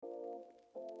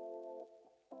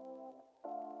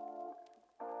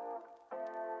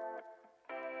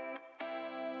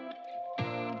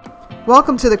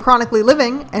Welcome to the Chronically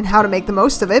Living and How to Make the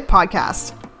Most of It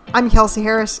podcast. I'm Kelsey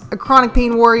Harris, a chronic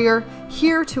pain warrior,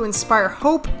 here to inspire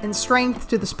hope and strength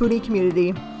to the Spoonie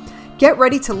community. Get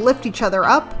ready to lift each other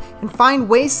up and find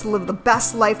ways to live the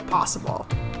best life possible.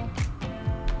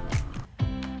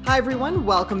 Hi everyone,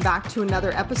 welcome back to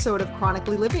another episode of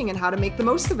Chronically Living and How to Make the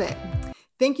Most of It.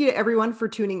 Thank you to everyone for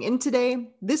tuning in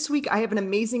today. This week, I have an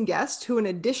amazing guest who, in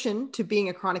addition to being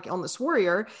a chronic illness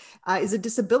warrior, is a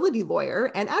disability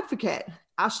lawyer and advocate.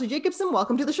 Ashley Jacobson,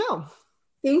 welcome to the show.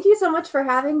 Thank you so much for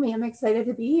having me. I'm excited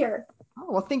to be here.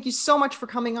 Oh, well, thank you so much for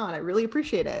coming on. I really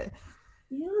appreciate it.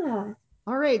 Yeah.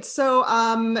 All right. So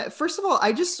first of all,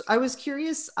 I was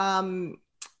curious,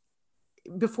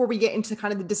 before we get into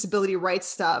kind of the disability rights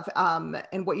stuff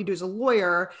and what you do as a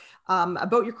lawyer,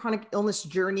 about your chronic illness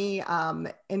journey,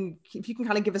 and if you can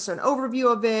kind of give us an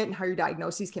overview of it and how your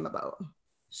diagnoses came about.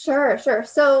 Sure.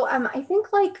 So I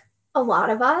think like a lot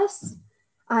of us,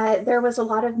 there was a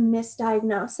lot of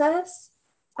misdiagnosis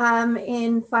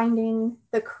in finding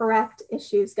the correct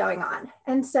issues going on.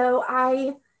 And so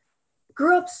I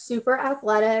grew up super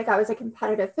athletic. I was a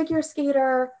competitive figure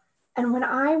skater. And when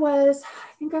I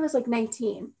think I was like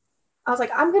 19, I was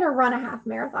like, I'm going to run a half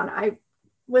marathon. I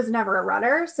was never a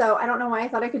runner, so I don't know why I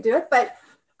thought I could do it, but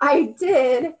I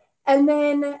did. And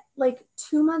then like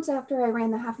 2 months after I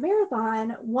ran the half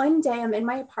marathon, one day I'm in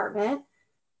my apartment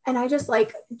and I just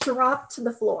like dropped to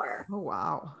the floor. Oh,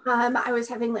 wow. I was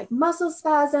having like muscle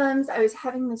spasms. I was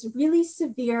having this really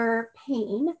severe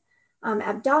pain,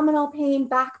 abdominal pain,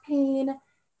 back pain.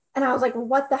 And I was like,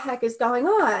 what the heck is going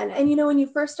on? And, you know, when you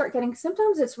first start getting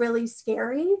symptoms, it's really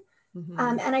scary. Mm-hmm.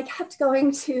 And I kept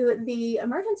going to the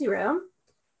emergency room,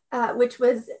 which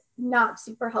was not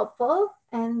super helpful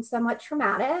and somewhat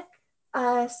traumatic.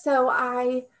 So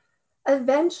I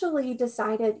eventually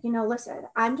decided, listen,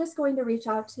 I'm just going to reach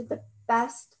out to the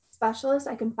best specialists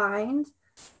I can find,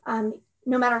 no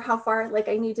matter how far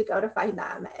I need to go to find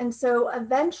them. And so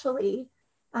eventually,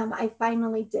 I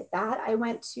finally did that. I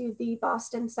went to the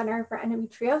Boston Center for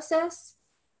Endometriosis,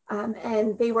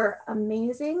 and they were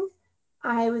amazing.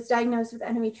 I was diagnosed with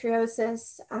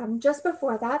endometriosis just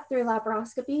before that through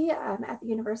laparoscopy at the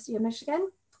University of Michigan.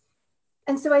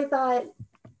 And so I thought,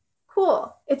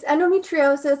 cool, it's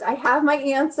endometriosis. I have my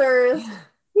answers.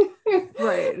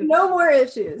 Right. No more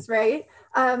issues, right?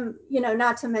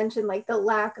 Not to mention like the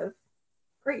lack of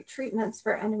great treatments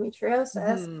for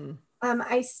endometriosis. Mm-hmm.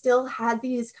 I still had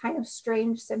these kind of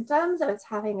strange symptoms. I was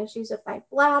having issues with my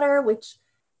bladder, which,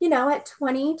 at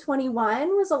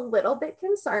 2021 was a little bit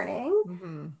concerning.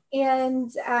 Mm-hmm.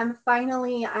 And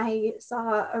finally, I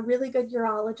saw a really good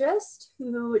urologist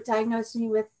who diagnosed me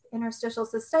with interstitial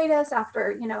cystitis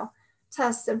after,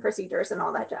 tests and procedures and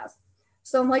all that jazz.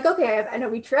 So I'm like, okay, I have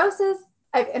endometriosis,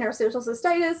 I have interstitial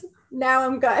cystitis, now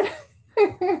I'm good.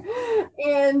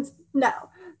 And no.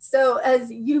 So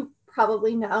as you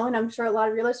probably know, and I'm sure a lot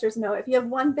of your listeners know, if you have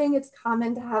one thing, it's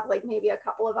common to have like maybe a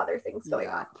couple of other things going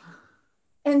on.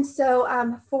 And so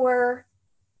for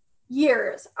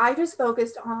years, I just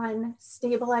focused on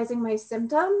stabilizing my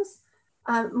symptoms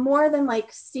more than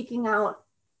like seeking out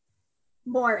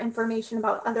more information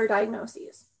about other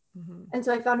diagnoses. Mm-hmm. And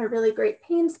so I found a really great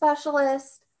pain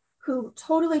specialist who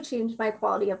totally changed my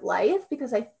quality of life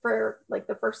because I, for like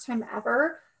the first time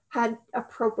ever, had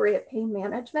appropriate pain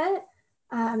management.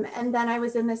 And then I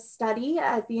was in this study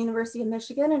at the University of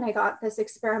Michigan, and I got this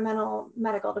experimental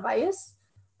medical device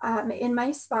in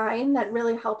my spine that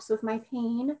really helps with my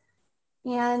pain.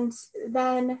 And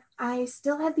then I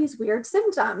still had these weird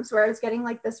symptoms where I was getting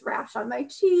like this rash on my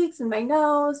cheeks and my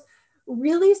nose,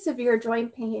 really severe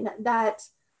joint pain that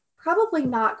probably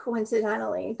not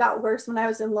coincidentally got worse when I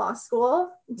was in law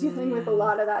school, dealing with a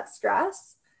lot of that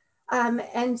stress.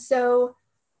 And so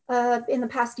in the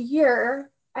past year,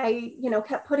 I,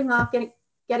 kept putting off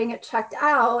getting it checked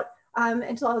out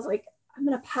until I was like, I'm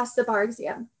going to pass the bar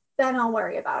exam, then I'll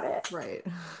worry about it. Right.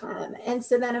 And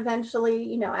so then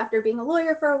eventually, after being a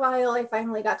lawyer for a while, I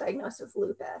finally got diagnosed with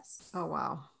lupus. Oh,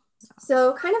 wow. Yeah.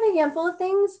 So kind of a handful of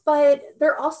things, but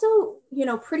they're also,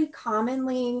 pretty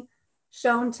commonly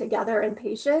shown together in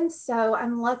patients. So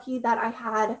I'm lucky that I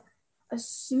had a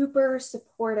super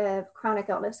supportive chronic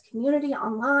illness community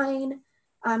online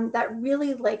that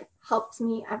really like helped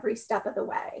me every step of the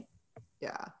way.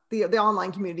 Yeah. The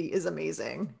online community is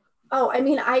amazing. Oh, I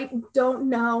mean, I don't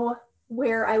know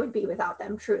where I would be without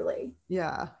them, truly.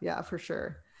 Yeah, for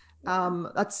sure.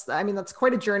 That's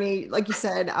quite a journey. Like you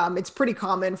said, it's pretty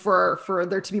common for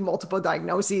there to be multiple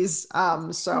diagnoses.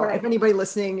 So right. If anybody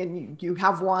listening and you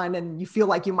have one and you feel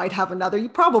like you might have another, you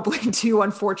probably do,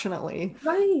 unfortunately.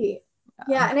 Right.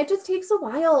 Yeah. And it just takes a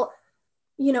while,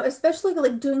 especially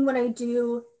like doing what I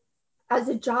do as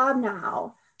a job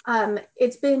now,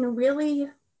 it's been really,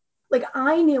 like,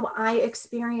 I knew I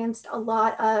experienced a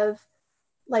lot of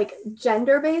like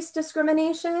gender-based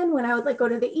discrimination when I would like go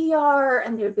to the ER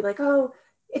and they would be like, oh,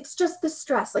 it's just the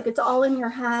stress, like it's all in your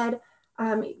head,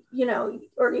 you know,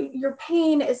 or your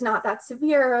pain is not that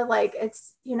severe, like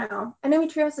it's, you know,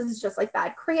 endometriosis is just like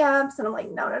bad cramps. And I'm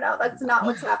like, no, that's not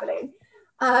what's happening.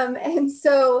 And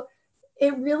so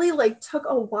it really like took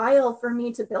a while for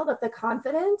me to build up the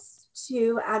confidence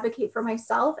to advocate for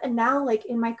myself. And now like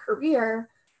in my career,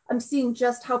 I'm seeing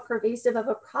just how pervasive of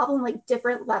a problem like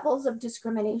different levels of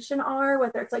discrimination are,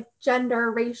 whether it's like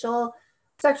gender, racial,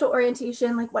 sexual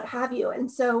orientation, like what have you. And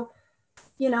so,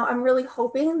 you know, I'm really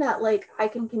hoping that like I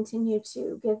can continue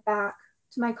to give back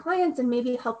to my clients and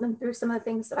maybe help them through some of the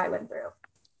things that I went through.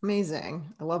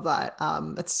 Amazing. I love that.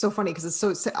 It's so funny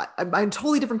because I'm a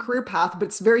totally different career path, but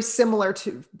it's very similar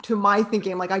to my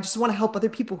thinking. Like, I just want to help other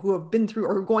people who have been through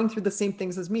or going through the same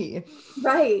things as me.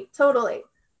 Right. Totally.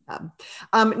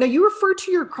 Now you refer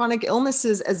to your chronic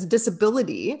illnesses as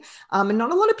disability, and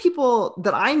not a lot of people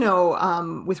that I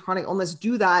know with chronic illness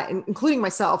do that, including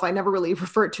myself. I never really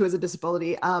refer to it as a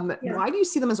disability. Why do you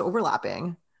see them as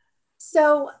overlapping?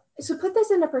 So to put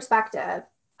this into perspective,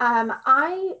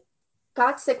 I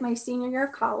got sick my senior year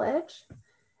of college,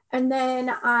 and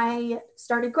then I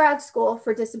started grad school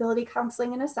for disability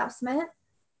counseling and assessment.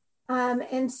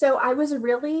 And so I was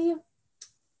really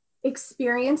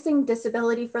experiencing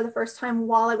disability for the first time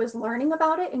while I was learning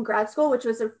about it in grad school, which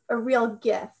was a real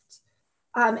gift.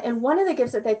 And one of the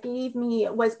gifts that gave me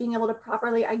was being able to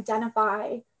properly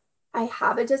identify I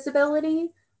have a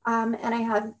disability, and I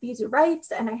have these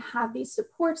rights and I have these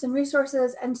supports and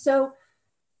resources. And so,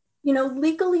 you know,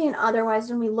 legally and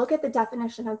otherwise, when we look at the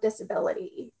definition of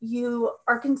disability, you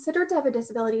are considered to have a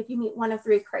disability if you meet one of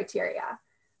three criteria.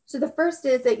 So the first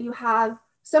is that you have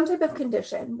some type of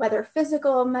condition, whether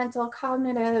physical, mental,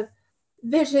 cognitive,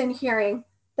 vision, hearing,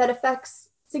 that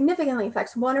significantly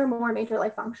affects one or more major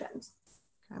life functions.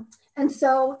 Okay. And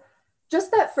so just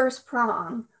that first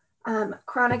prong,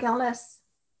 chronic illness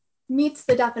meets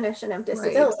the definition of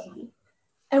disability. Right.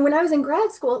 And when I was in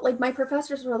grad school, like my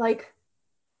professors were like,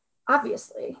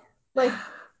 obviously, like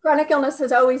chronic illness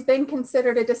has always been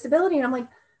considered a disability. And I'm like,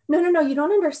 no, you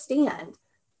don't understand.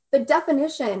 The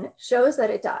definition shows that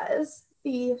it does.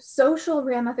 The social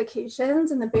ramifications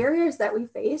and the barriers that we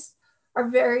face are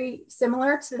very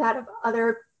similar to that of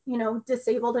other, you know,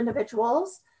 disabled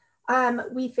individuals.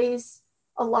 We face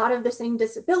a lot of the same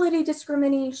disability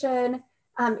discrimination,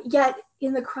 yet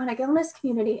in the chronic illness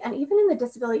community and even in the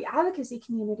disability advocacy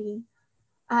community,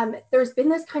 there's been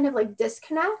this kind of like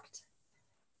disconnect.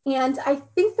 And I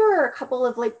think there are a couple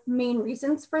of like main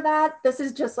reasons for that. This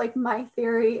is just like my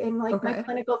theory in like my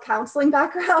clinical counseling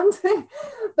background.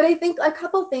 But I think a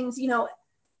couple things, you know,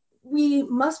 we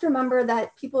must remember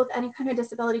that people with any kind of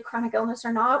disability, chronic illness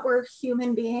or not, we're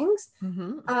human beings.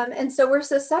 Mm-hmm. And so we're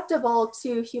susceptible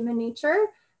to human nature.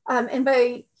 And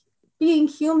by being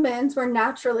humans, we're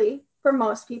naturally, for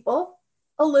most people,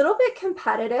 a little bit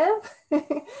competitive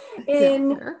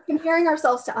in comparing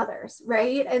ourselves to others,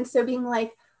 right? And so being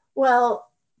like, well,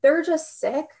 they're just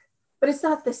sick, but it's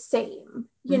not the same,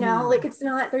 you know, like it's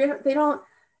not,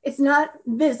 it's not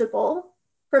visible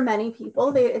for many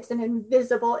people. It's an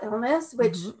invisible illness,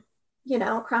 which, you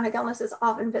know, chronic illness is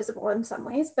often visible in some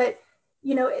ways, but,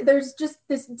 you know, there's just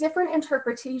this different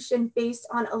interpretation based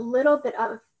on a little bit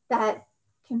of that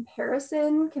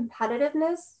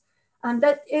competitiveness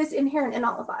that is inherent in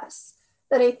all of us.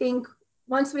 That I think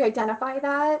once we identify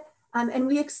that and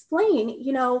we explain,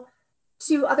 you know,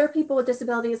 to other people with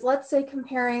disabilities, let's say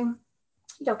comparing,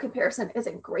 you know, comparison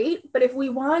isn't great, but if we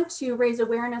want to raise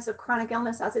awareness of chronic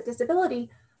illness as a disability,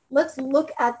 let's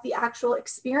look at the actual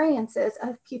experiences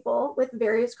of people with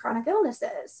various chronic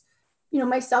illnesses. You know,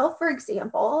 myself, for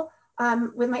example,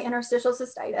 with my interstitial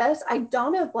cystitis, I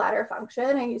don't have bladder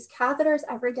function. I use catheters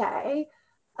every day.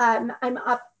 I'm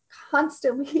up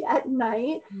constantly at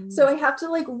night. So I have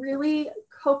to like really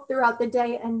cope throughout the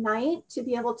day and night to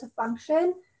be able to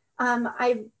function.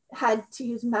 I've had to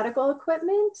use medical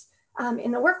equipment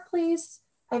in the workplace.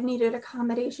 I've needed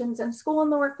accommodations in school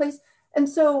and the workplace. And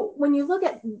so when you look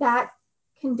at that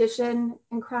condition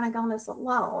and chronic illness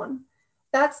alone,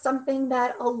 that's something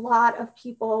that a lot of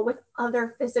people with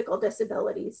other physical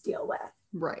disabilities deal with.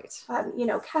 Right. You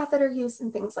know, catheter use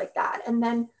and things like that. And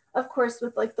then, of course,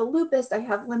 with like the lupus, I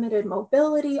have limited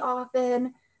mobility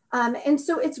often. And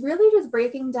so it's really just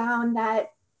breaking down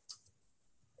that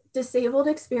disabled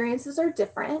experiences are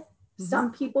different.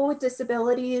 Some people with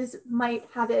disabilities might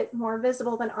have it more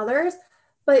visible than others,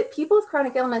 but people with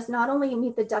chronic illness not only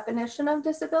meet the definition of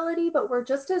disability, but we're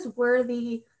just as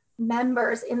worthy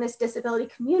members in this disability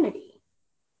community.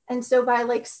 And so by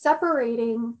like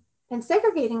separating and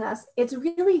segregating us, it's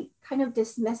really kind of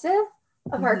dismissive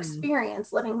of our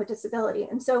experience living with disability.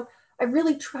 And so I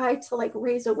really tried to like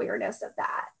raise awareness of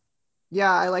that.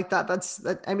 Yeah, I like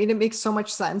that. I mean, it makes so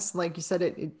much sense. Like you said,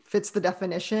 it fits the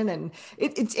definition. And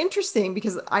it's interesting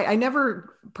because I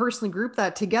never personally grouped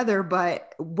that together.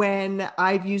 But when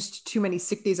I've used too many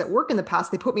sick days at work in the past,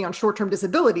 they put me on short-term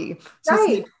disability. So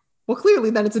it's like, well, clearly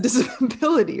then it's a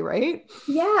disability, right?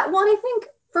 Yeah. Well, and I think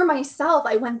for myself,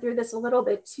 I went through this a little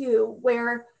bit too,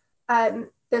 where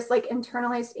this like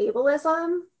internalized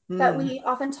ableism that we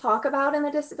often talk about in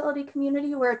the disability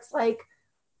community, where it's like,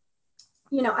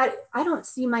 you know, I don't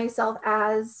see myself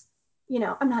as, you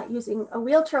know, I'm not using a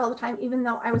wheelchair all the time, even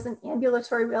though I was an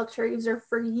ambulatory wheelchair user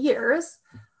for years.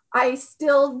 I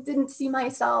still didn't see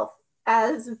myself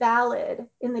as valid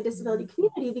in the disability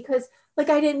community because like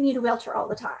I didn't need a wheelchair all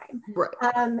the time. Right.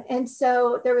 And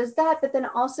so there was that, but then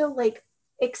also like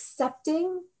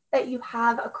accepting that you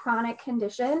have a chronic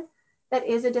condition that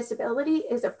is a disability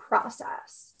is a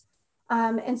process.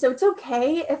 And so it's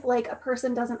okay if like a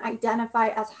person doesn't identify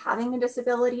as having a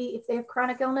disability, if they have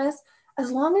chronic illness,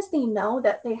 as long as they know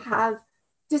that they have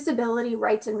disability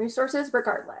rights and resources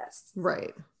regardless.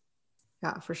 Right.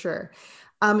 Yeah, for sure.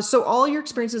 So all your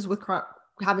experiences with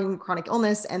having chronic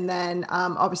illness, and then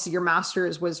obviously your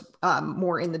master's was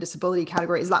more in the disability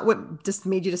category. Is that what just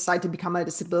made you decide to become a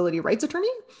disability rights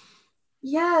attorney?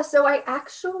 Yeah, so I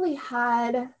actually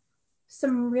had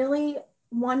some really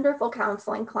wonderful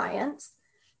counseling clients.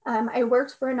 I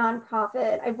worked for a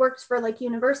nonprofit. I worked for like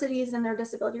universities and their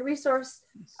disability resource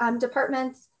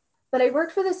departments, but I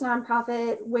worked for this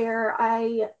nonprofit where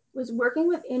I was working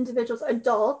with individuals,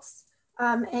 adults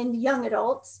and young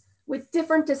adults with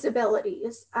different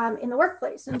disabilities in the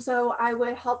workplace. And so I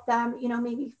would help them, you know,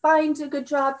 maybe find a good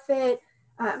job fit,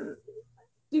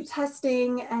 do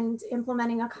testing and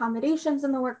implementing accommodations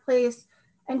in the workplace,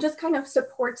 and just kind of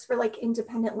supports for like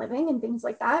independent living and things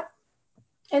like that.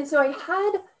 And so I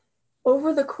had,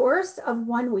 over the course of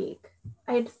 1 week,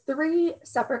 I had 3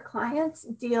 separate clients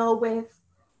deal with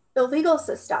the legal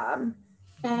system.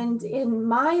 And in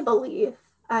my belief,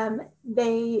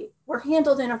 they were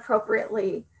handled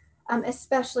inappropriately,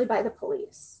 especially by the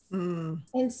police.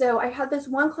 And so I had this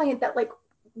one client that like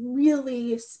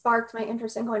really sparked my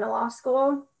interest in going to law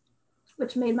school,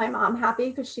 which made my mom happy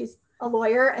because she's a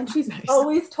lawyer and she's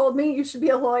always told me you should be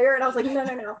a lawyer. And I was like,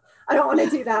 no, I don't want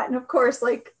to do that. And of course,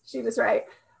 like she was right.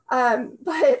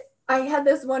 But I had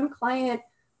this one client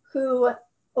who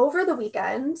over the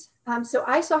weekend, so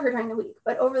I saw her during the week,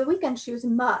 but over the weekend she was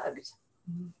mugged.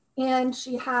 And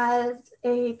she has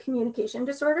a communication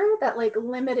disorder that like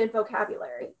limited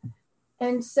vocabulary.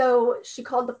 And so she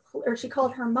called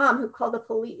her mom, who called the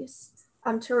police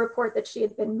to report that she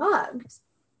had been mugged.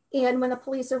 And when the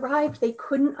police arrived, they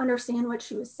couldn't understand what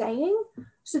she was saying.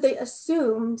 So they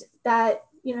assumed that,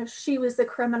 you know, she was the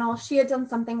criminal. She had done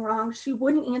something wrong. She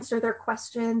wouldn't answer their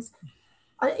questions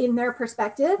in their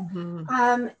perspective.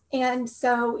 And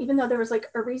so even though there was like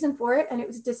a reason for it and it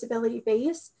was disability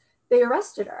based, they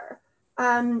arrested her.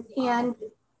 And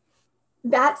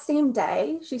that same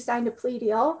day, she signed a plea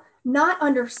deal, not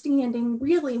understanding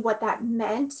really what that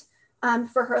meant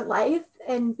for her life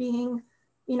and being,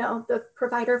 you know, the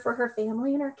provider for her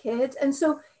family and her kids. And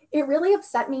so it really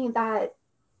upset me that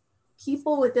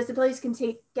people with disabilities can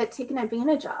get taken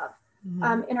advantage of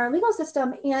in our legal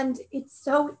system. And it's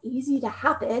so easy to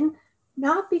happen,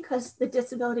 not because the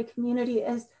disability community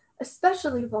is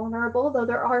especially vulnerable, though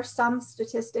there are some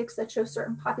statistics that show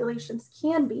certain populations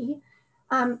can be,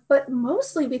 but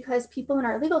mostly because people in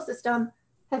our legal system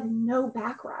have no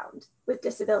background with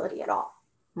disability at all.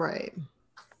 Right.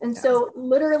 And so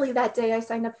literally that day I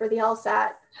signed up for the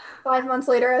LSAT. 5 months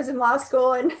later, I was in law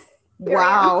school and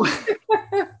wow.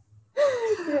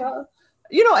 Yeah.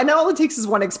 You know, and all it takes is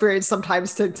one experience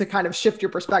sometimes to kind of shift your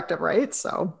perspective, right?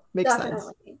 So makes sense.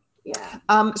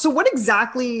 Yeah. So what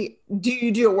exactly do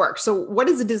you do at work? So what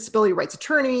is a disability rights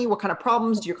attorney? What kind of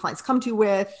problems do your clients come to you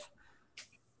with?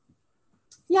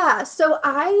 Yeah, so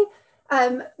I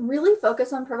really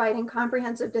focus on providing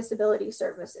comprehensive disability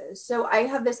services. So I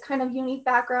have this kind of unique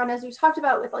background, as we talked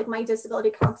about, with like my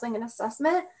disability counseling and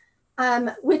assessment,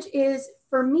 which is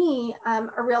for me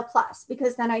a real plus,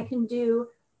 because then I can do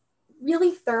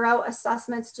really thorough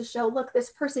assessments to show, look,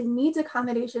 this person needs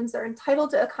accommodations. They're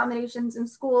entitled to accommodations in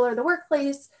school or the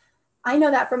workplace. I know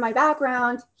that from my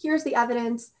background. Here's the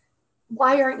evidence.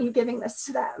 Why aren't you giving this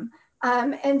to them?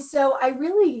 And so I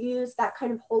really use that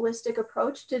kind of holistic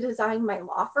approach to design my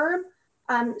law firm.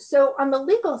 So on the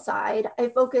legal side, I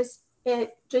focus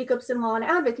at Jacobson Law and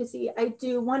Advocacy, I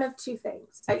do one of two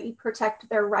things. I protect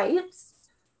their rights.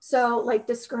 So like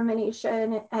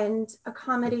discrimination and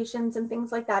accommodations and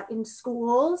things like that in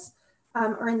schools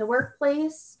or in the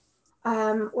workplace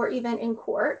or even in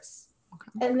courts.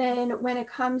 Okay. And then when it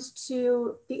comes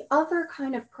to the other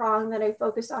kind of prong that I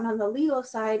focus on the legal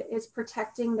side is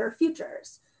protecting their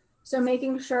futures. So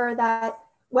making sure that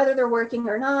whether they're working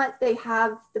or not, they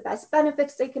have the best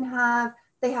benefits they can have.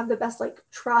 They have the best like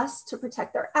trust to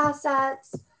protect their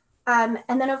assets. And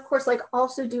then of course, like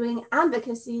also doing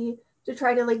advocacy to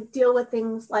try to like deal with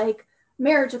things like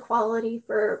marriage equality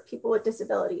for people with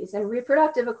disabilities and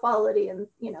reproductive equality and,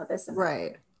 you know, this and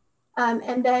right. that.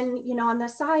 And then, you know, on the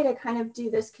side, I kind of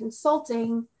do this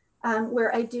consulting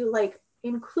where I do like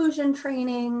inclusion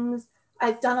trainings.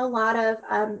 I've done a lot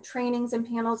of trainings and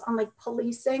panels on like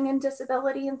policing and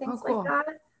disability and things like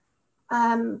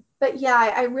that. But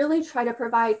yeah, I really try to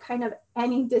provide kind of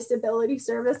any disability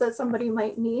service that somebody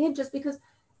might need, just because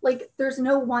like there's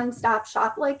no one-stop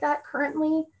shop like that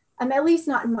currently, at least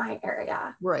not in my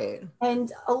area. Right.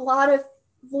 And a lot of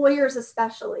lawyers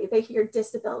especially, they hear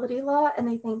disability law and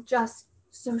they think just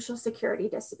Social Security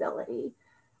disability.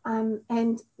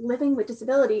 And living with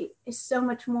disability is so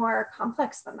much more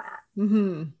complex than that.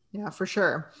 Mm-hmm. Yeah, for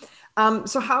sure.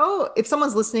 So how, if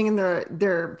someone's listening and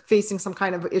they're facing some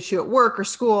kind of issue at work or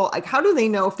school, like how do they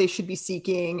know if they should be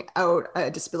seeking out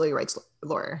a disability rights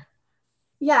lawyer?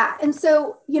 Yeah. And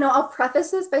so, you know, I'll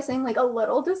preface this by saying like a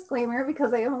little disclaimer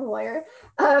because I am a lawyer.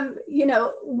 You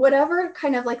know, whatever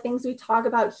kind of like things we talk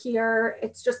about here,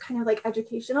 it's just kind of like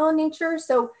educational in nature.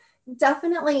 So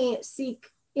definitely seek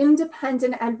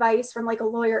independent advice from like a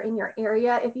lawyer in your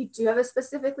area if you do have a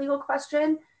specific legal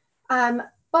question.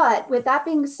 But with that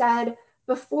being said,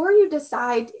 before you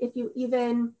decide if you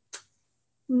even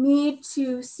need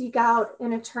to seek out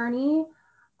an attorney,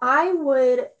 I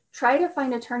would try to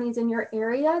find attorneys in your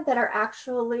area that are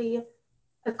actually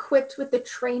equipped with the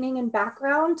training and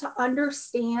background to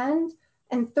understand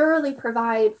and thoroughly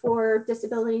provide for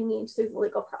disability needs through the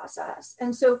legal process.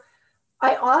 And so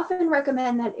I often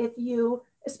recommend that if you,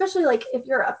 especially like if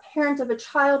you're a parent of a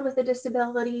child with a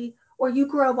disability, or you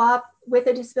grow up with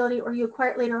a disability, or you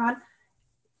acquire it later on,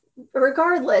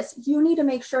 regardless, you need to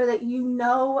make sure that you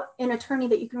know an attorney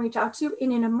that you can reach out to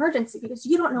in an emergency, because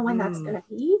you don't know when that's going to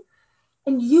be.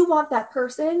 And you want that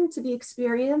person to be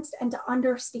experienced and to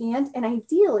understand and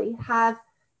ideally have,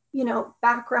 you know,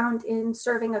 background in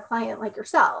serving a client like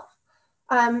yourself.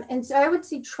 And so I would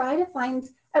say try to find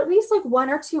at least like one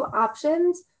or two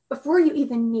options before you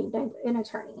even need an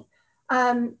attorney.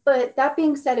 But that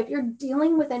being said, if you're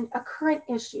dealing with a current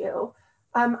issue,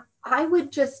 I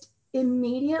would just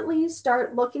immediately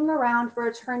start looking around for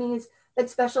attorneys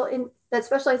that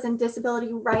specialize in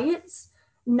disability rights,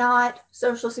 not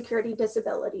Social Security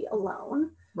disability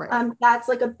alone. Right. That's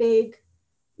like a big,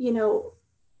 you know,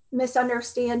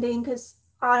 misunderstanding, because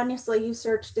honestly, you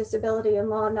search disability and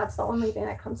law and that's the only thing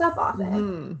that comes up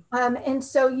often. And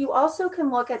so you also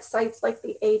can look at sites like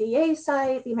the ADA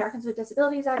site, the Americans with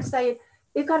Disabilities Act site.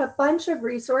 They've got a bunch of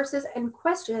resources and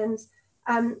questions,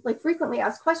 like frequently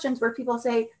asked questions where people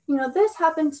say, you know, this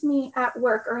happened to me at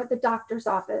work or at the doctor's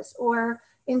office or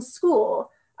in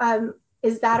school.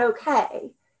 Is that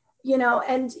okay? You know,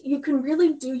 and you can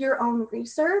really do your own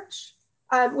research,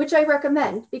 which I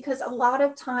recommend, because a lot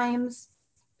of times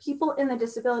people in the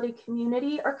disability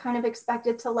community are kind of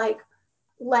expected to like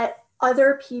let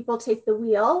other people take the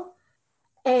wheel.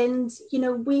 And, you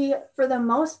know, we, for the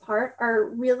most part, are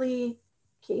really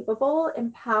capable,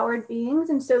 empowered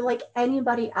beings. And so like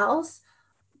anybody else,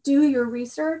 do your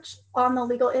research on the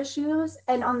legal issues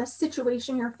and on the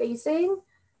situation you're facing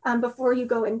before you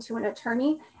go into an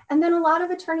attorney. And then a lot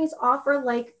of attorneys offer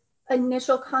like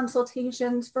initial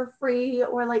consultations for free,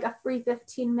 or like a free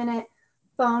 15-minute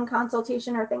phone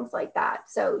consultation or things like that.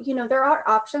 So, you know, there are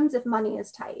options if money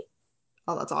is tight.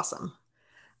 Oh, that's awesome.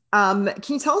 Can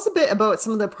you tell us a bit about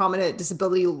some of the prominent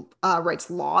disability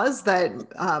rights laws that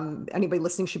anybody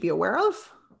listening should be aware of?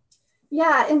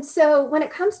 Yeah. And so when it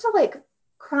comes to like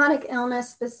chronic illness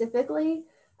specifically,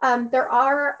 there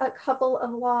are a couple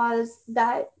of laws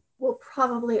that will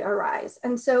probably arise.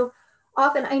 And so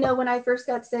often, I know when I first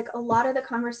got sick, a lot of the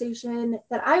conversation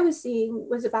that I was seeing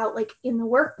was about like in the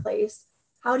workplace,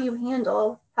 how do you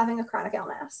handle having a chronic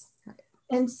illness?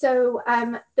 And so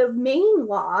the main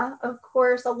law, of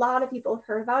course, a lot of people have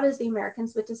heard about is the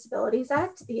Americans with Disabilities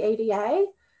Act, the ADA.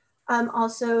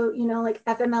 Also, you know, like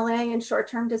FMLA and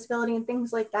short-term disability and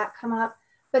things like that come up.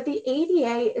 But the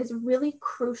ADA is really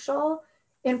crucial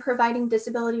in providing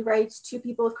disability rights to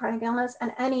people with chronic illness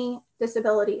and any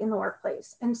disability in the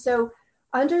workplace. And so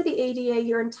under the ADA,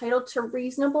 you're entitled to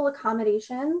reasonable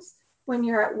accommodations when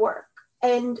you're at work.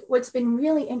 And what's been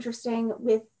really interesting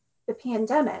with the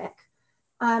pandemic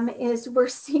is we're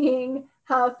seeing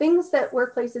how things that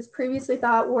workplaces previously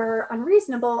thought were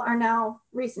unreasonable are now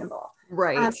reasonable.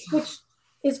 Right. Which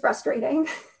is frustrating.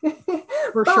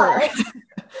 For sure.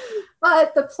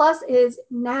 But the plus is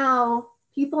now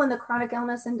people in the chronic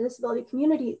illness and disability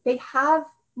community, they have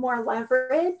more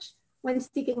leverage when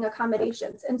seeking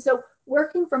accommodations. And so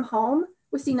working from home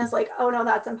was seen as like, oh no,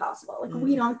 that's impossible. Like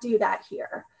we don't do that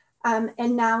here. And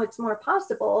now it's more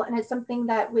possible. And it's something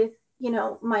that with,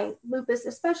 my lupus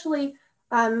especially,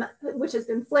 which has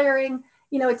been flaring,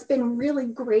 it's been really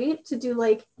great to do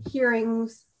like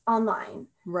hearings online.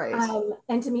 Right.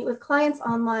 And to meet with clients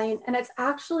online. And it's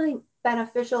actually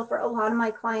beneficial for a lot of my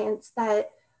clients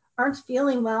that aren't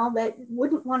feeling well, that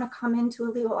wouldn't want to come into a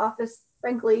legal office,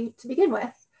 frankly, to begin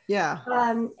with. Yeah.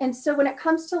 And so when it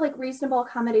comes to like reasonable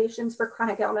accommodations for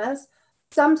chronic illness,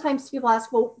 sometimes people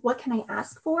ask, well, what can I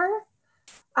ask for?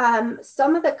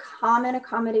 Some of the common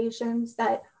accommodations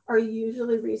that are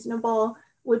usually reasonable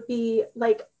would be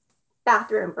like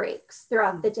bathroom breaks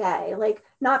throughout the day, like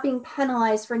not being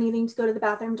penalized for needing to go to the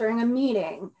bathroom during a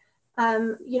meeting,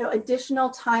 additional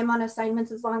time on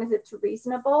assignments as long as it's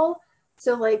reasonable.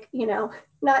 So like,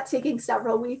 not taking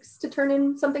several weeks to turn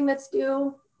in something that's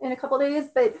due in a couple of days,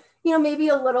 but, maybe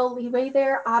a little leeway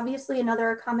there. Obviously,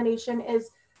 another accommodation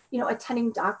is,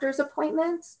 attending doctor's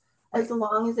appointments as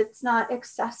long as it's not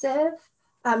excessive,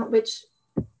 which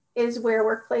is where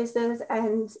workplaces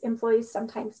and employees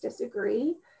sometimes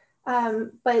disagree.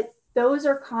 But those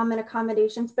are common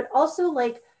accommodations, but also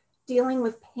like dealing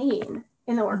with pain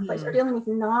in the workplace or dealing with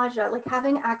nausea, like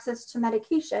having access to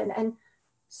medication and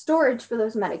storage for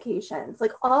those medications,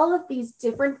 like all of these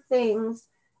different things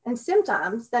and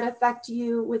symptoms that affect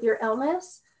you with your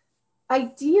illness.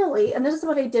 Ideally, and this is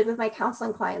what I did with my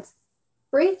counseling clients,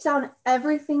 break down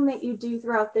everything that you do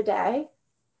throughout the day,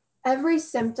 every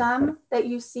symptom that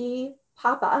you see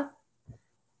pop up,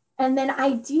 and then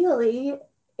ideally,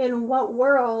 in what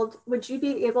world would you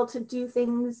be able to do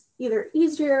things either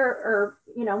easier or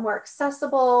more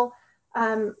accessible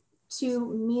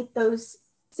to meet those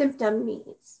symptom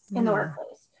needs in the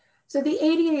workplace? So the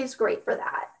ADA is great for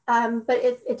that, but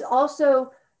it's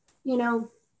also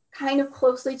kind of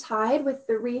closely tied with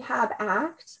the Rehab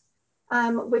Act,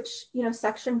 which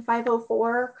Section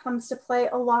 504 comes to play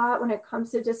a lot when it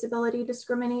comes to disability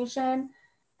discrimination.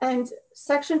 And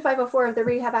Section 504 of the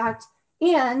Rehab Act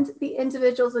and the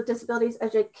Individuals with Disabilities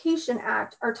Education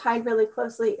Act are tied really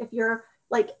closely if you're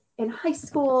like in high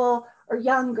school or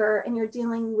younger and you're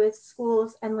dealing with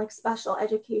schools and like special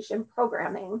education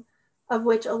programming, of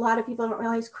which a lot of people don't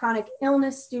realize chronic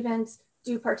illness students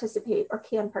do participate or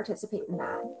can participate in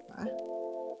that.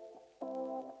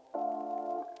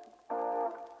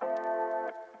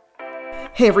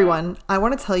 Hey everyone, I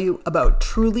want to tell you about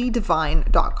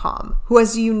trulydivine.com, who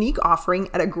has a unique offering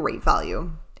at a great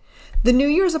value. The new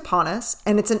year is upon us,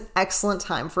 and it's an excellent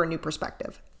time for a new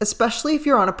perspective, especially if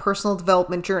you're on a personal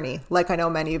development journey, like I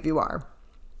know many of you are.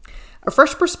 A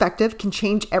fresh perspective can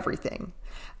change everything.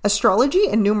 Astrology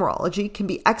and numerology can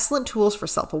be excellent tools for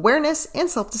self-awareness and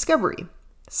self-discovery.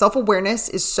 Self-awareness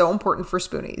is so important for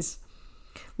Spoonies.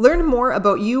 Learn more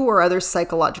about you or others'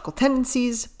 psychological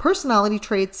tendencies, personality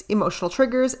traits, emotional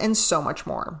triggers, and so much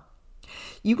more.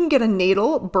 You can get a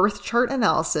natal birth chart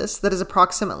analysis that is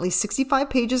approximately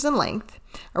 65 pages in length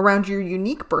around your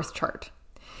unique birth chart.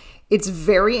 It's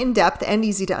very in-depth and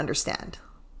easy to understand.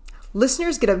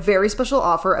 Listeners get a very special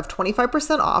offer of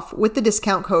 25% off with the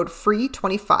discount code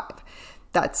FREE25.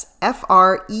 That's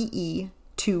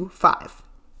FREE25.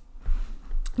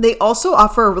 They also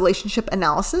offer a relationship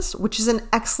analysis, which is an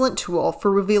excellent tool for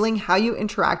revealing how you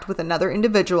interact with another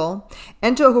individual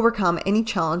and to overcome any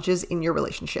challenges in your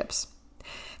relationships.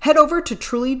 Head over to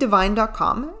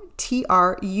trulydivine.com,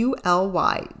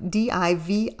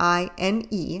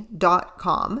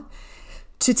 trulydivine.com,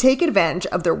 to take advantage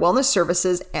of their wellness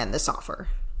services and this offer.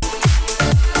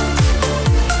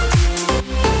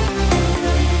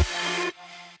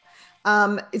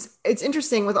 It's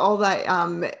interesting with all that. I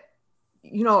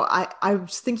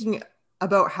was thinking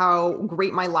about how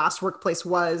great my last workplace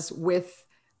was with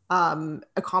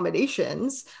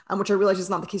accommodations, which I realize is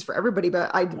not the case for everybody,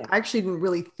 but I actually didn't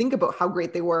really think about how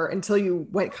great they were until you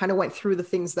went through the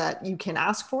things that you can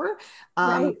ask for.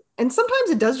 Right. And sometimes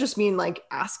it does just mean like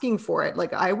asking for it.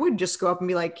 Like I would just go up and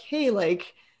be like, hey,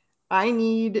 like I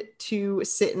need to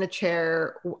sit in a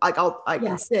chair. Like I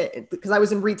can sit because I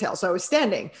was in retail. So I was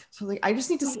standing. So like, I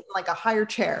just need to sit in like a higher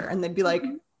chair, and they'd be like,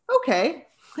 okay,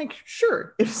 like,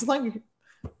 sure. It's like,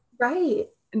 right.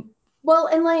 Well,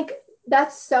 and like,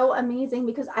 that's so amazing,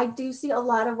 because I do see a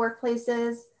lot of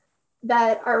workplaces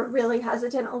that are really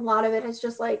hesitant. A lot of it is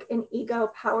just like an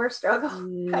ego power struggle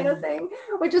kind of thing,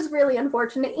 which is really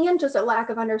unfortunate, and just a lack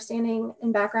of understanding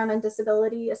and background on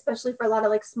disability, especially for a lot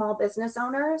of like small business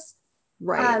owners.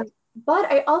 Right.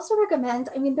 But I also recommend,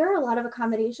 I mean, there are a lot of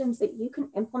accommodations that you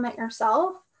can implement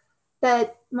yourself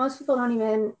that most people don't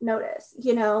even notice.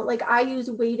 You know, like I use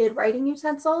weighted writing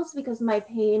utensils because my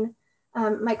pain,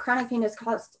 my chronic pain has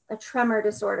caused a tremor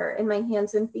disorder in my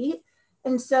hands and feet.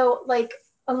 And so, like,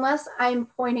 unless I'm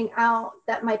pointing out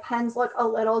that my pens look a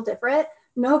little different,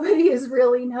 nobody is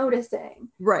really noticing.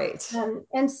 Right.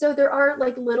 And so there are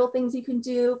like little things you can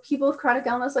do. People with chronic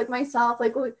illness like myself,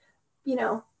 like, you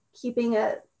know, keeping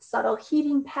a subtle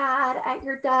heating pad at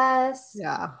your desk,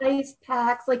 Yeah. ice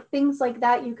packs, like things like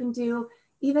that you can do,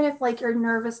 even if like you're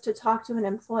nervous to talk to an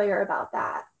employer about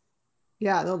that.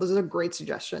 Yeah, no, those are great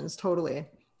suggestions. Totally.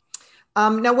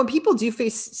 Now, when people do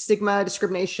face stigma,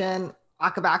 discrimination,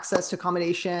 lack of access to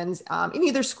accommodations in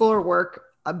either school or work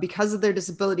because of their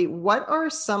disability, what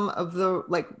are some of the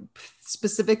like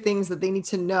specific things that they need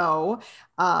to know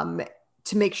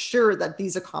to make sure that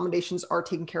these accommodations are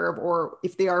taken care of, or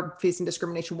if they are facing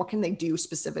discrimination, what can they do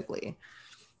specifically?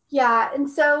 Yeah. And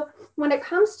so when it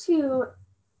comes to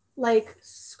like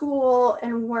school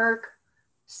and work,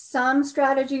 some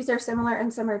strategies are similar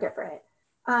and some are different.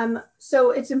 So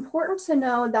it's important to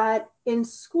know that in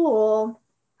school,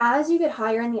 as you get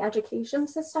higher in the education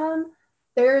system,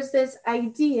 there's this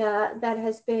idea that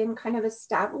has been kind of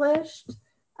established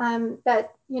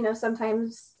that, you know,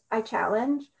 sometimes I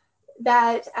challenge,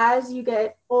 that as you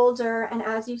get older and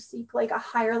as you seek like a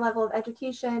higher level of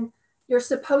education, you're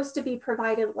supposed to be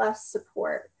provided less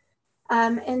support.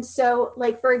 And so,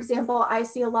 like, for example, I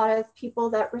see a lot of people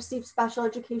that receive special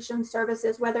education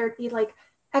services, whether it be like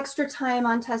extra time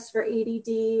on tests for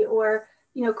ADD, or,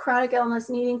 you know, chronic illness,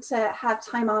 needing to have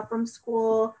time off from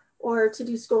school or to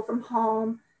do school from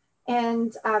home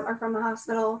and or from the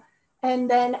hospital. And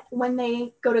then when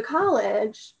they go to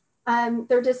college,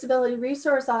 their disability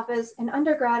resource office in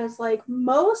undergrad is like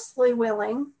mostly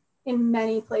willing in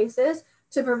many places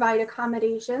to provide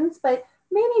accommodations, but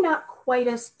maybe not quite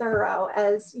as thorough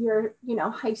as your, you know,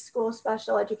 high school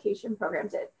special education program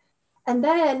did. And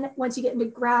then once you get into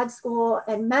grad school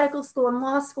and medical school and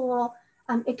law school,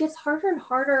 it gets harder and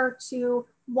harder to,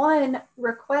 one,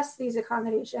 request these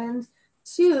accommodations,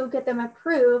 two, get them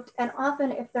approved, and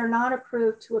often if they're not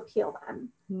approved, to appeal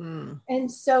them.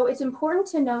 And so it's important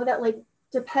to know that, like,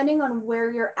 depending on where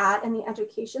you're at in the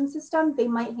education system, they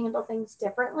might handle things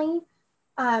differently.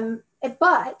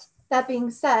 But that being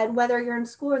said, whether you're in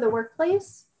school or the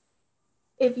workplace,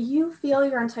 if you feel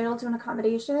you're entitled to an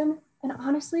accommodation, and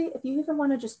honestly, if you even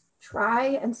want to just try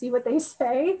and see what they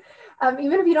say,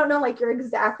 even if you don't know like you're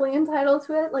exactly entitled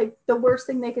to it, like the worst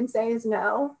thing they can say is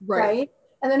no, right?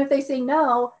 And then if they say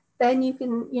no, then you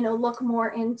can, you know, look more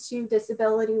into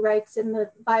disability rights and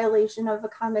the violation of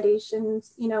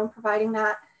accommodations, you know, providing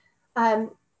that.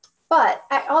 But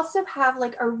I also have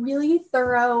like a really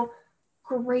thorough,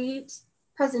 great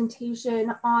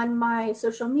presentation on my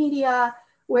social media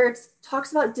where it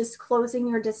talks about disclosing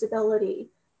your disability,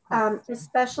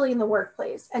 especially in the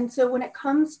workplace. And so when it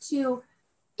comes to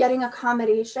getting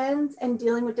accommodations and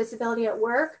dealing with disability at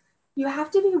work, you have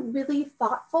to be really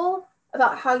thoughtful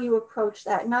about how you approach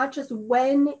that, not just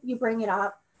when you bring it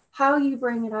up, how you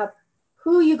bring it up,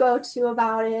 who you go to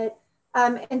about it.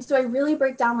 And so I really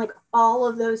break down like all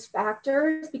of those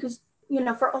factors, because, you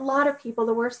know, for a lot of people,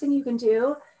 the worst thing you can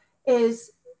do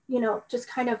is, you know, just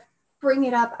kind of bring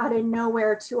it up out of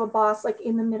nowhere to a boss, like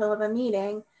in the middle of a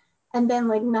meeting, and then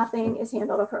like nothing is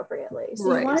handled appropriately.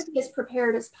 So you want to be as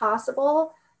prepared as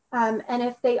possible. And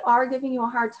if they are giving you a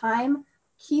hard time,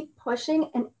 keep pushing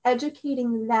and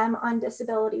educating them on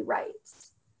disability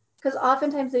rights, because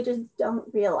oftentimes they just don't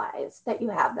realize that you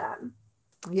have them.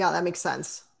 Yeah, that makes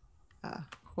sense.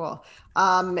 Cool.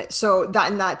 So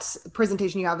that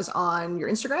presentation you have is on your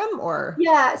Instagram, or?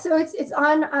 Yeah, so it's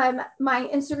on my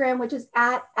Instagram, which is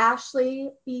at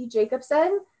Ashley B.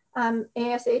 Jacobson,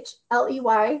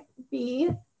 ASHLEY B.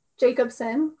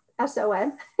 Jacobson,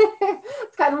 SON.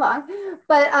 It's kind of long,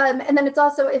 but and then it's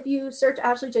also, if you search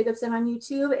Ashley Jacobson on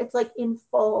YouTube, it's like in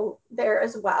full there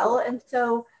as well. And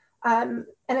so and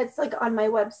it's like on my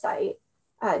website,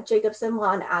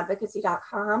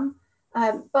 jacobsonlawandadvocacy.com.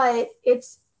 But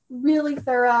it's really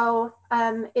thorough.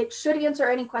 It should answer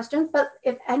any questions, but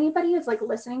if anybody is like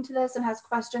listening to this and has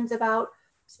questions about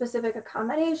specific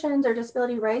accommodations or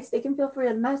disability rights, they can feel free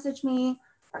to message me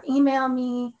or email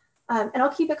me, and I'll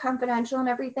keep it confidential and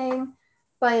everything.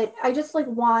 But I just like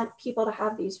want people to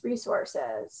have these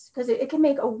resources because it can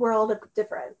make a world of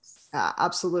difference.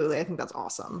 Absolutely. I think that's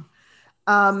awesome.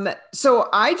 So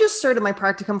I just started my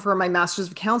practicum for my master's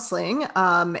of counseling.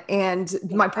 And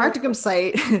my practicum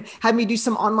site had me do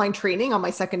some online training on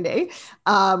my second day,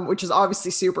 which is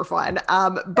obviously super fun.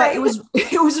 But it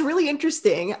was really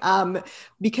interesting,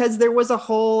 because there was a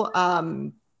whole,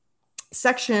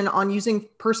 section on using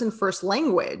person first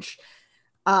language.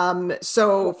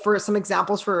 So for some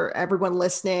examples for everyone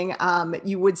listening,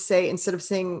 you would say, instead of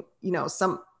saying,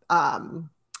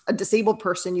 a disabled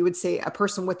person, you would say a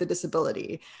person with a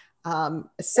disability. A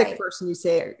sick person, you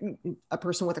say a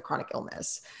person with a chronic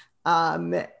illness.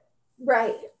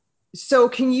 Right. So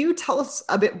can you tell us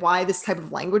a bit why this type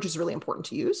of language is really important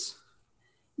to use?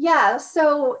 Yeah,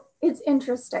 so it's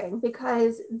interesting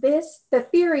because the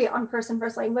theory on person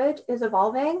first language is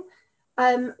evolving.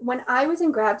 When I was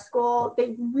in grad school,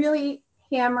 they really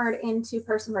hammered into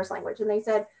person first language, and they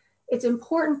said it's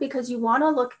important because you want to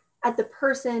look at the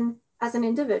person as an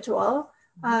individual,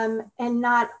 and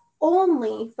not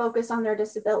only focus on their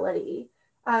disability.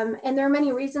 And there are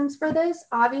many reasons for this.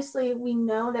 Obviously, we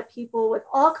know that people with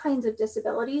all kinds of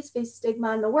disabilities face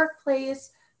stigma in the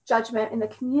workplace, judgment in the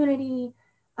community,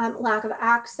 lack of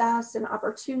access and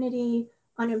opportunity,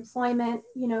 unemployment,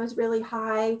 is really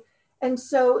high. And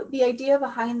so the idea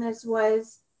behind this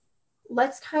was,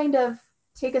 let's kind of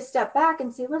take a step back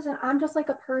and say, listen, I'm just like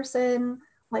a person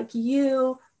like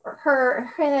you or her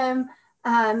or him.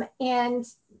 And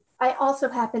I also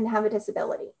happen to have a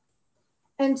disability.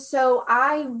 And so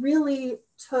I really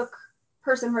took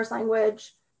person first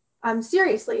language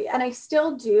seriously, and I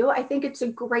still do. I think it's a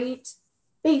great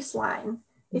baseline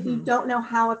if you don't know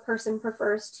how a person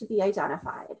prefers to be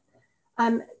identified.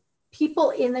 People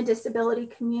in the disability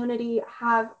community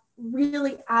have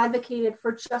really advocated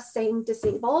for just saying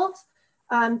disabled,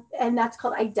 and that's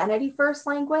called identity first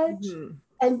language.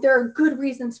 And there are good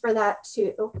reasons for that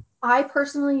too. I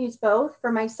personally use both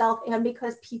for myself and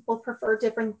because people prefer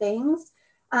different things.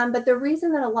 But the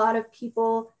reason that a lot of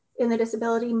people in the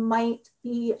disability might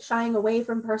be shying away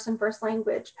from person first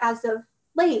language as of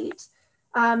late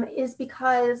is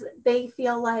because they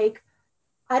feel like,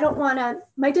 I don't want to,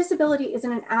 my disability isn't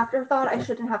an afterthought. I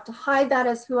shouldn't have to hide that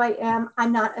as who I am.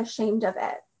 I'm not ashamed of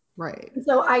it. Right.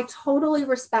 So I totally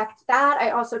respect that. I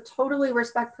also totally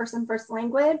respect person first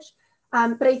language.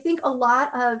 But I think a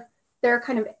lot of their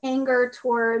kind of anger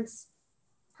towards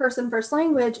person first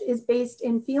language is based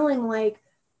in feeling like,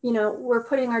 we're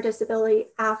putting our disability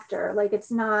after, like it's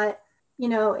not,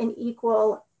 an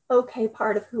equal, okay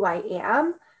part of who I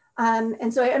am.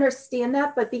 And so I understand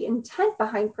that, but the intent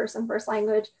behind person first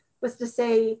language was to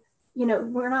say,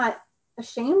 we're not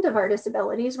ashamed of our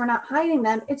disabilities. We're not hiding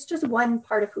them. It's just one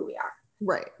part of who we are.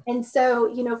 Right. And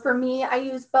so, for me, I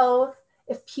use both.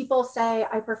 If people say,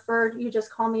 I prefer you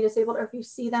just call me disabled, or if you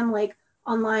see them like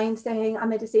online saying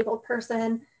I'm a disabled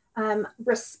person,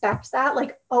 respect that,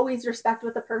 like always respect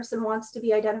what the person wants to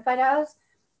be identified as.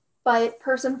 But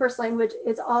person first language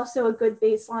is also a good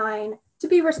baseline to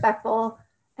be respectful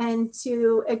and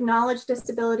to acknowledge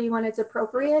disability when it's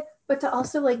appropriate, but to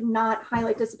also like not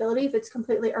highlight disability if it's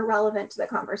completely irrelevant to the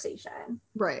conversation.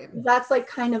 Right. That's like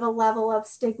kind of a level of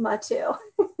stigma too.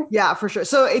 Yeah, for sure.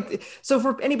 So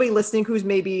for anybody listening who's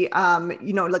maybe,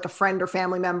 like a friend or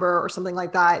family member or something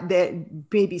like that, that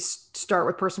maybe start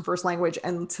with person first language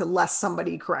until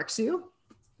somebody corrects you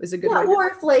is a good way. Or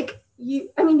if like you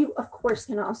of course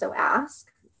can also ask.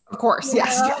 Of course,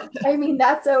 yes. I mean,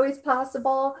 that's always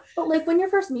possible. But like when you're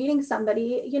first meeting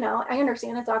somebody, I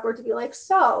understand it's awkward to be like,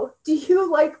 so do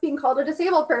you like being called a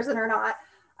disabled person or not?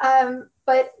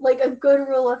 But like a good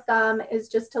rule of thumb is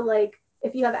just to like,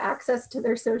 if you have access to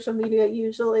their social media,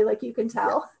 usually like you can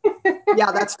tell.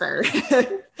 Yeah, that's fair.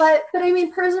 But I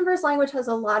mean, person first language has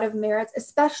a lot of merits,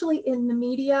 especially in the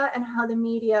media and how the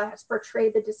media has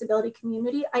portrayed the disability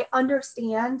community. I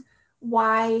understand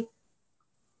why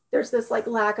there's this like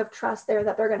lack of trust there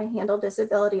that they're going to handle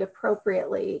disability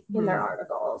appropriately in their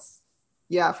articles.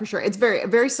 Yeah, for sure. It's very,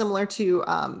 very similar to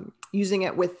using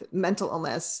it with mental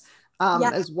illness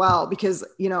as well, because,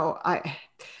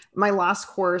 my last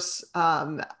course,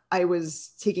 I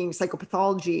was taking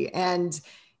psychopathology, and,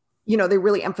 they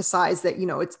really emphasize that,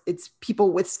 it's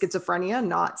people with schizophrenia,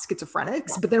 not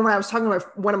schizophrenics. Yeah. But then when I was talking to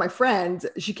one of my friends,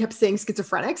 she kept saying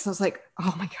schizophrenics. I was like,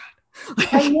 oh my God.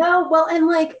 I know. Well, and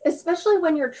like, especially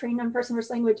when you're trained on person first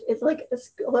language, it's like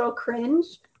a little cringe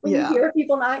when you hear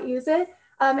people not use it.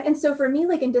 And so for me,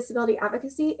 like in disability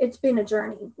advocacy, it's been a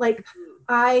journey. Like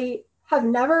I have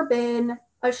never been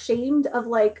ashamed of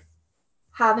like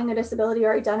having a disability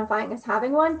or identifying as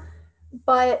having one,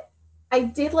 but I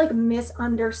did like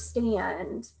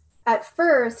misunderstand at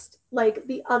first, like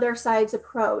the other side's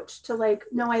approach to like,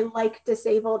 no, I like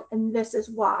disabled and this is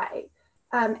why.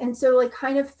 And so like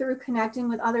kind of through connecting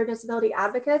with other disability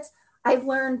advocates, I've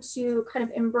learned to kind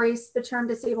of embrace the term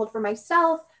disabled for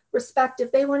myself, respect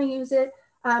if they want to use it.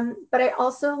 But I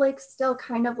also like still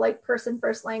kind of like person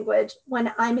first language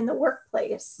when I'm in the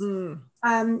workplace.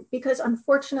 Because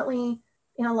unfortunately,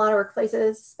 in a lot of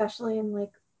workplaces, especially in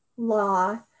like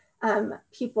law,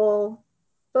 people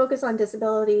focus on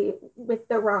disability with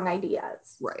the wrong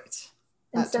ideas. Right.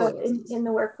 And so in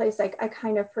the workplace, like I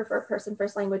kind of prefer person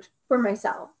first language for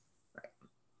myself. Right.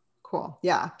 Cool.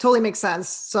 Yeah, totally makes sense.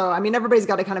 So, I mean, everybody's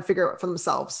got to kind of figure it out for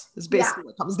themselves is basically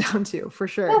what it comes down to, for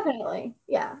sure. Definitely.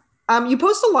 Yeah. You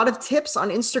post a lot of tips on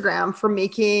Instagram for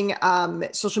making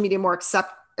social media more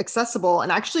accessible.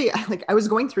 And actually, like I was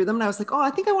going through them and I was like, oh, I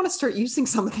think I want to start using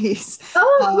some of these.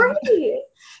 Oh, great.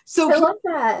 So I love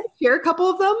that. Share a couple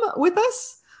of them with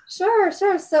us. Sure.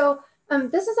 So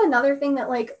this is another thing that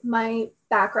like my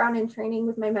background and training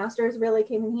with my master's really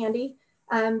came in handy.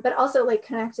 But also like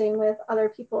connecting with other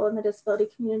people in the disability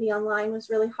community online was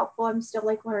really helpful. I'm still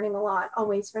like learning a lot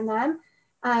always from them.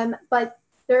 But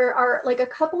there are like a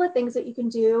couple of things that you can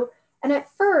do. And at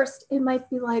first it might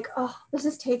be like, oh, this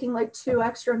is taking like 2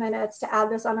 extra minutes to add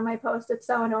this onto my post. It's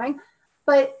so annoying.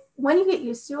 But when you get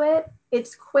used to it,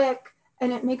 it's quick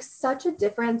and it makes such a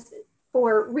difference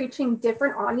for reaching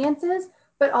different audiences,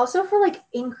 but also for like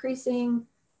increasing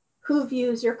who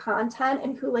views your content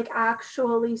and who like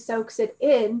actually soaks it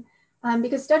in.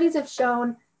 Because studies have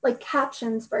shown like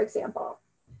captions, for example.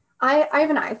 I have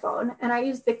an iPhone and I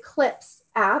use the Clips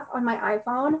app on my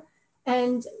iPhone.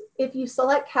 And if you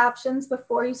select captions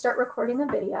before you start recording a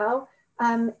video,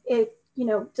 it, you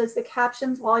know, does the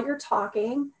captions while you're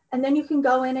talking, and then you can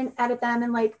go in and edit them.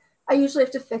 And like, I usually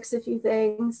have to fix a few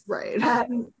things. Right.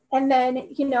 And then,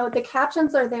 you know, the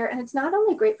captions are there, and it's not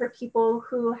only great for people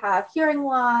who have hearing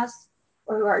loss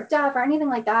or who are deaf or anything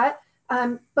like that,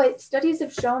 but studies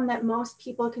have shown that most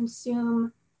people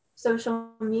consume social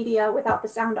media without the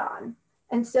sound on.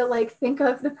 And so like, think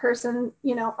of the person,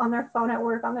 you know, on their phone at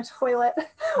work on the toilet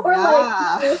or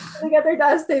like sitting at their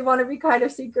desk, they want to be kind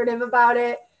of secretive about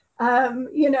it.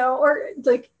 You know, or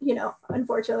like, you know,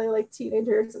 unfortunately like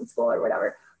teenagers in school or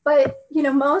whatever. But, you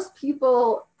know, most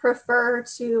people prefer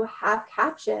to have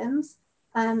captions.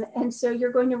 And so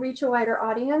you're going to reach a wider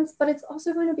audience, but it's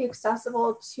also going to be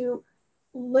accessible to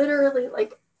literally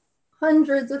like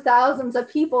hundreds of thousands of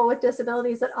people with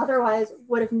disabilities that otherwise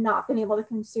would have not been able to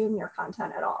consume your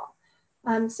content at all.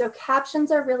 So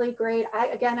captions are really great.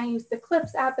 I use the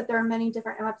Clips app, but there are many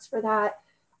different apps for that.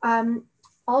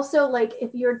 Also, like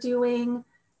if you're doing,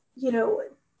 you know,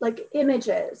 like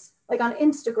images, like on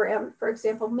Instagram, for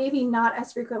example, maybe not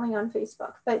as frequently on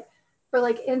Facebook, but for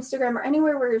like Instagram or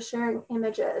anywhere where you're sharing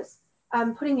images,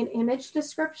 putting an image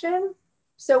description.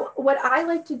 So what I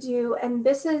like to do, and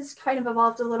this has kind of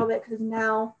evolved a little bit because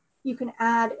now you can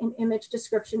add an image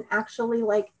description actually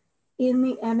like in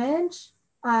the image.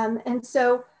 And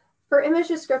so for image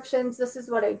descriptions, this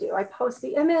is what I do. I post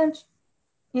the image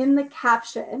in the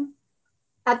caption.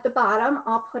 At the bottom,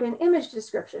 I'll put an image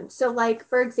description. So like,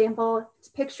 for example, it's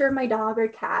a picture of my dog or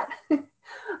cat.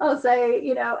 I'll say,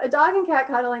 you know, a dog and cat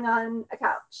cuddling on a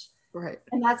couch. Right.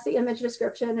 And that's the image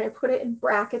description. And I put it in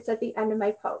brackets at the end of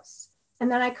my post.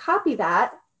 And then I copy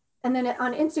that. And then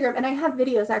on Instagram, and I have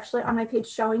videos actually on my page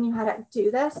showing you how to do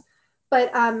this.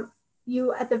 But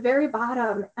you, at the very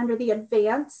bottom, under the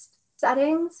advanced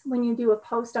settings, when you do a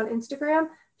post on Instagram,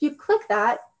 if you click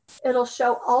that, it'll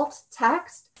show alt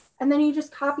text. And then you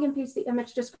just copy and paste the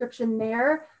image description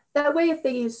there. That way, if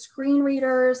they use screen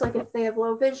readers, like if they have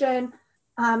low vision,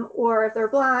 or if they're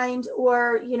blind,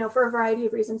 or, you know, for a variety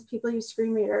of reasons, people use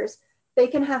screen readers, they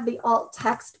can have the alt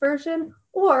text version,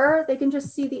 or they can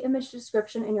just see the image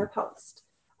description in your post.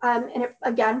 And it,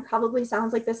 again, probably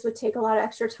sounds like this would take a lot of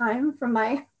extra time from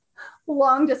my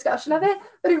long discussion of it,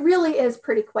 but it really is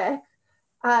pretty quick.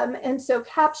 And so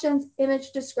captions,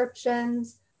 image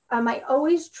descriptions, I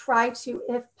always try to,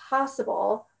 if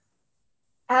possible,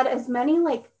 add as many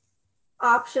like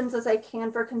options as I can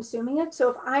for consuming it. So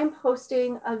if I'm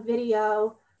posting a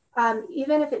video,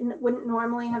 even if it wouldn't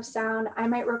normally have sound, I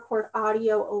might record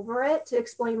audio over it to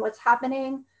explain what's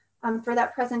happening for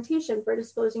that presentation for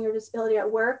disclosing your disability at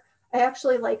work. I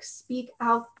actually like speak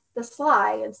out the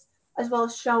slides as well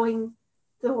as showing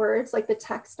the words, like the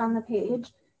text on the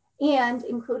page, and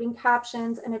including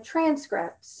captions and a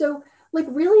transcript. So like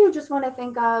really you just want to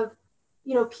think of,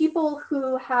 you know, people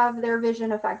who have their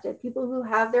vision affected, people who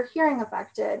have their hearing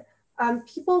affected,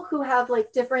 people who have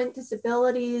like different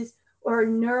disabilities or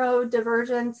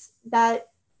neurodivergence that,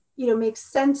 make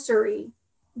sensory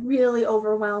really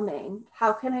overwhelming?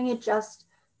 How can I adjust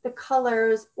the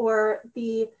colors or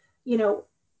the,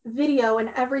 video and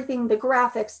everything, the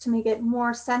graphics, to make it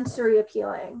more sensory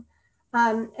appealing?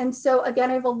 And so again,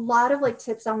 I have a lot of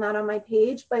tips on that on my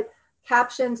page, but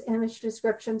captions, image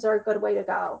descriptions are a good way to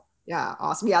go. Yeah,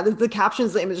 awesome. Yeah, the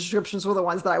captions, the image descriptions were the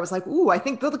ones that I was like, ooh, I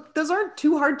think those aren't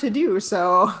too hard to do.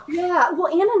 So yeah,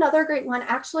 well, and another great one,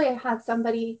 actually, I had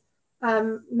somebody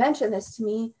mention this to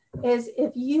me, is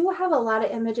if you have a lot of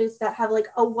images that have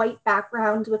a white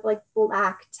background with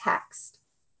black text,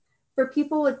 for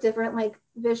people with different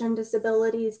vision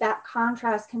disabilities, that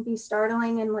contrast can be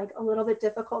startling and a little bit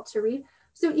difficult to read.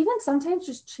 So even sometimes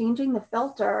just changing the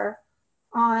filter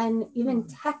on even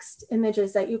text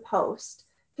images that you post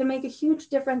can make a huge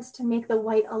difference to make the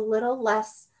white a little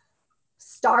less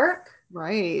stark,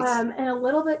 right, and a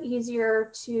little bit easier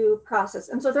to process.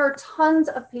 And so there are tons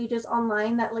of pages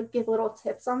online that give little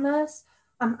tips on this.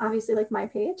 Obviously my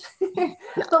page,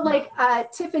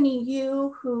 but Tiffany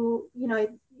Yu, who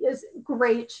is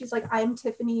great. She's I'm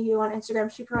Tiffany Yu on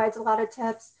Instagram. She provides a lot of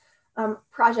tips.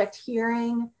 Project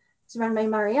Hearing is run by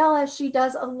Mariella. She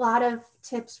does a lot of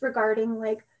tips regarding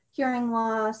hearing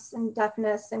loss and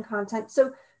deafness and content.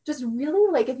 So just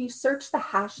really if you search the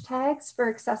hashtags for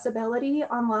accessibility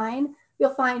online,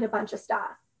 you'll find a bunch of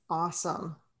stuff.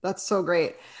 Awesome. That's so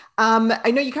great. I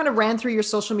know you kind of ran through your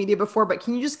social media before, but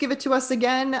can you just give it to us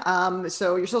again?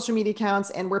 So your social media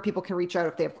accounts and where people can reach out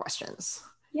if they have questions.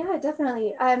 Yeah,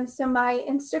 definitely. So my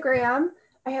Instagram,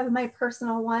 I have my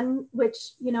personal one, which,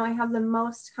 I have the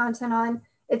most content on.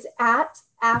 It's at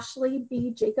Ashley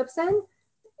B. Jacobson,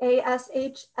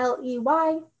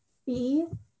 ASHLEY B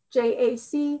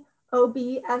JACOBSON.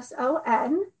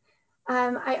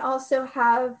 I also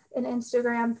have an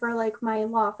Instagram for my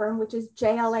law firm, which is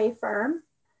JLA Firm.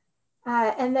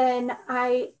 And then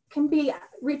I can be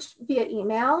reached via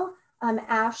email,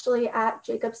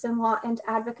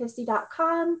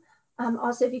 Ashley@jacobsonlawandadvocacy.com.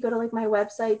 Also, if you go to my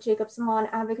website,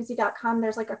 jacobsonlawandadvocacy.com,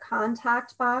 there's a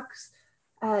contact box.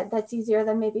 That's easier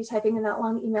than maybe typing in that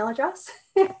long email address.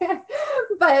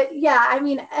 But yeah, I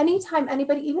mean, anytime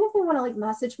anybody, even if they want to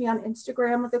message me on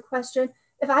Instagram with a question,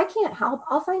 if I can't help,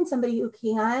 I'll find somebody who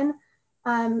can.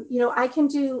 I can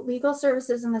do legal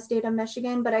services in the state of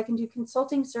Michigan, but I can do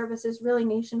consulting services really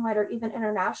nationwide or even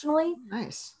internationally.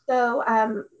 Nice. So,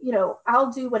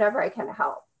 I'll do whatever I can to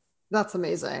help. That's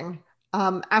amazing.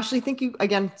 Ashley, thank you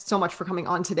again so much for coming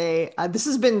on today. This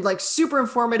has been super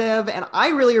informative and I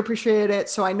really appreciate it.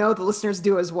 So I know the listeners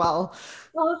do as well.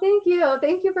 Well, thank you.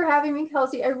 Thank you for having me,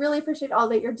 Kelsey. I really appreciate all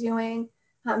that you're doing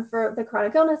for the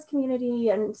chronic illness community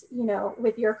and,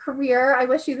 with your career. I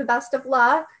wish you the best of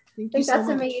luck. I think that's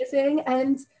amazing.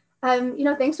 And,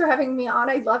 thanks for having me on.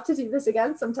 I'd love to do this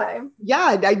again sometime.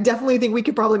 Yeah, I definitely think we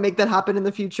could probably make that happen in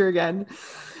the future again.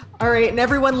 All right. And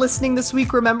everyone listening this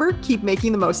week, remember, keep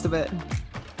making the most of it.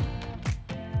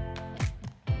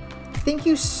 Thank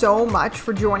you so much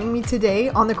for joining me today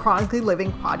on the Chronically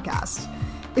Living podcast.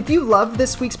 If you loved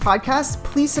this week's podcast,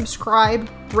 please subscribe,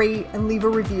 rate, and leave a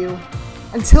review.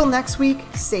 Until next week,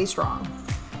 stay strong.